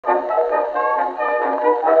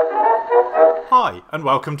Hi, and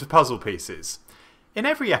welcome to Puzzle Pieces. In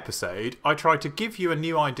every episode, I try to give you a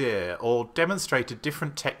new idea or demonstrate a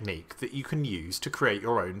different technique that you can use to create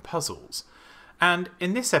your own puzzles. And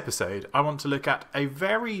in this episode, I want to look at a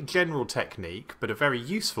very general technique, but a very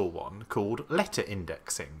useful one, called letter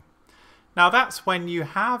indexing. Now that's when you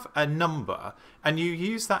have a number and you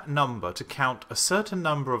use that number to count a certain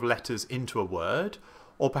number of letters into a word,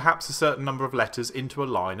 or perhaps a certain number of letters into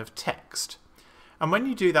a line of text. And when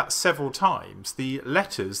you do that several times, the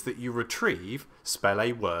letters that you retrieve spell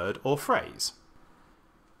a word or phrase.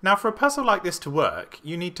 Now for a puzzle like this to work,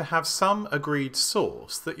 you need to have some agreed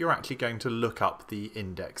source that you're actually going to look up the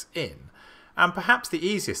index in. And perhaps the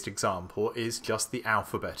easiest example is just the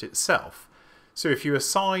alphabet itself. So if you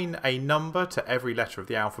assign a number to every letter of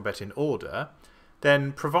the alphabet in order,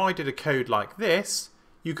 then provided a code like this,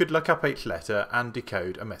 you could look up each letter and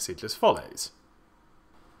decode a message as follows.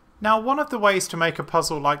 Now one of the ways to make a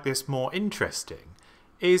puzzle like this more interesting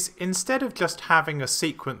is instead of just having a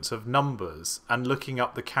sequence of numbers and looking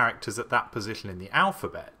up the characters at that position in the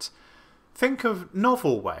alphabet, think of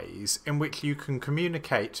novel ways in which you can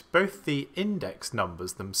communicate both the index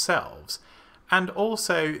numbers themselves and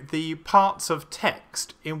also the parts of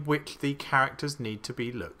text in which the characters need to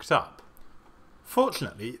be looked up.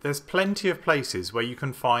 Fortunately, there's plenty of places where you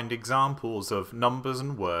can find examples of numbers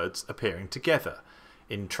and words appearing together,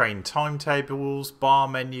 in train timetables, bar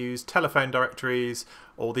menus, telephone directories,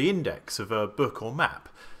 or the index of a book or map.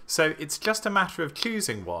 So it's just a matter of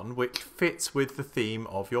choosing one which fits with the theme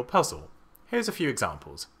of your puzzle. Here's a few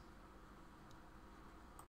examples.